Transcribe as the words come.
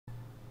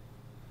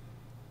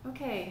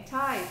Okay,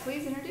 Tai,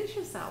 please introduce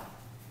yourself.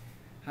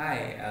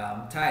 Hi,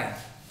 Tai,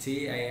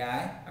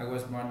 T-A-I. I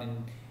was born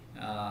in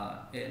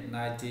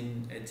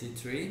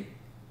 1983.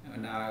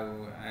 Now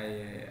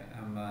I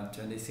am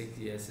 26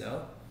 years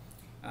old.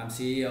 I'm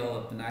CEO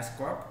of Nice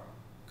Corp.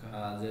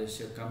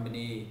 This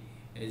company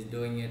is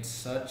doing its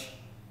search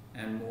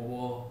and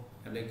mobile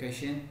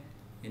application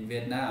in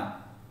Vietnam.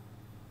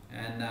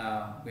 And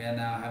we are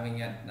now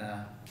having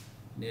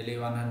nearly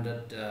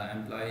 100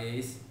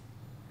 employees.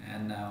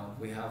 And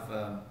we have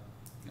a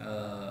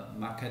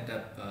market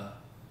of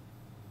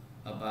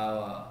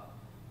about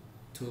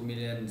 2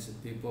 million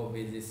people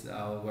visit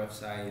our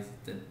website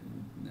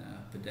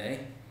per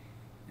day,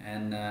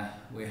 and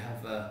we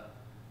have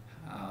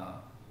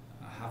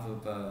half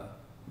of a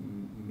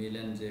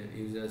million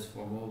users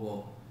for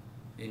mobile,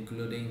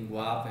 including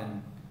web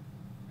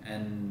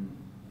and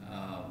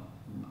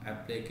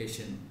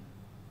application.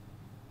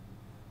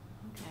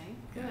 Okay,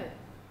 good.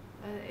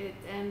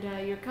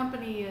 Your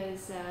company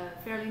is a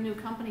fairly new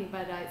company,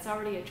 but it's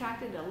already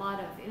attracted a lot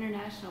of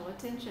international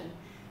attention,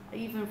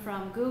 even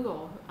from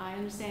Google. I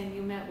understand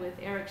you met with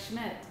Eric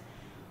Schmidt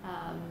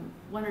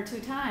one or two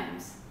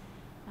times,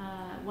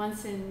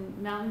 once in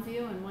Mountain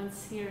View and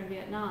once here in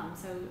Vietnam.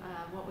 So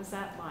what was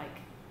that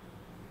like?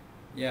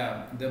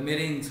 Yeah, the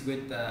meetings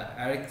with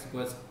Eric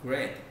was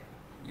great.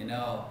 You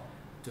know,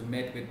 to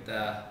meet with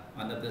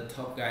one of the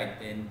top guy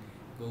in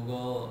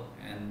Google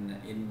and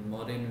in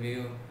Mountain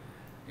View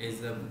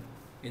is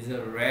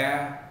a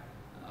rare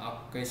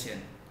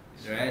occasion,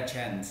 rare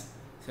chance.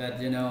 So that,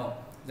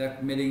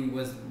 that meeting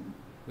was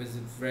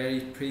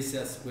very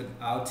precious with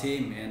our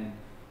team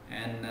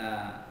and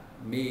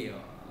me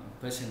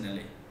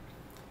personally.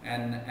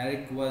 And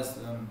Eric was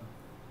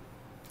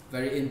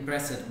very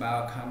impressed by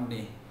our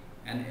company,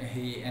 and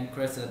he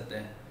encouraged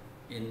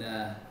in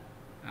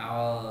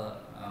our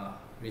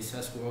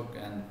research work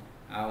and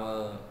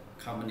our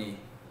company.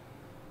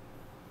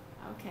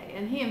 Okay,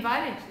 and he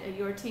invited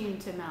your team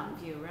to Mountain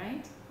View,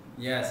 right?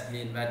 Yes,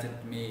 he invited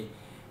me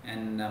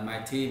and my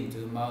team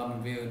to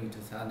Mountain View in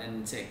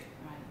 2006.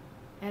 Right.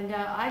 And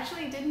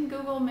actually, didn't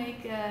Google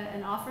make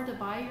an offer to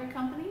buy your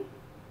company?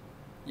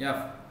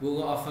 Yeah,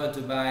 Google offered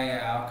to buy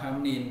our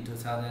company in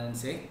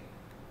 2006,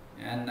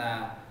 and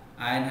I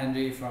and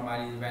Henry from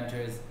ID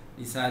Ventures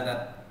decided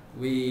that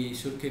we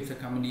should keep the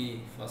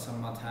company for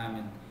some more time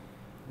and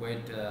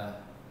wait the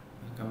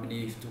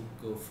company to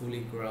go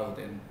fully grow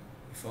then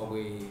before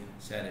we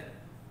said it.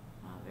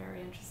 Wow,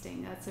 very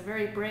interesting. That's a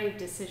very brave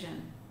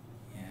decision.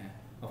 Yeah,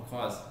 of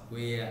course.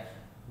 We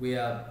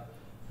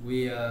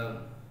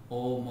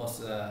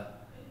almost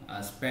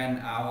spend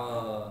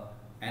our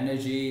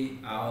energy,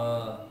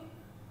 our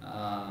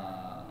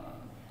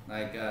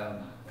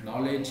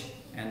knowledge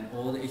and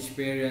all the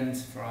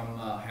experience from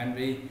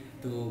Henry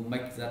to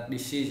make that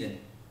decision.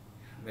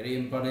 Very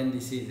important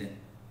decision.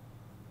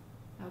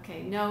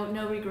 Okay,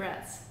 no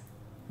regrets.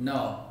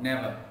 No,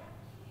 never.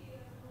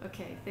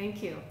 Okay,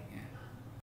 thank you.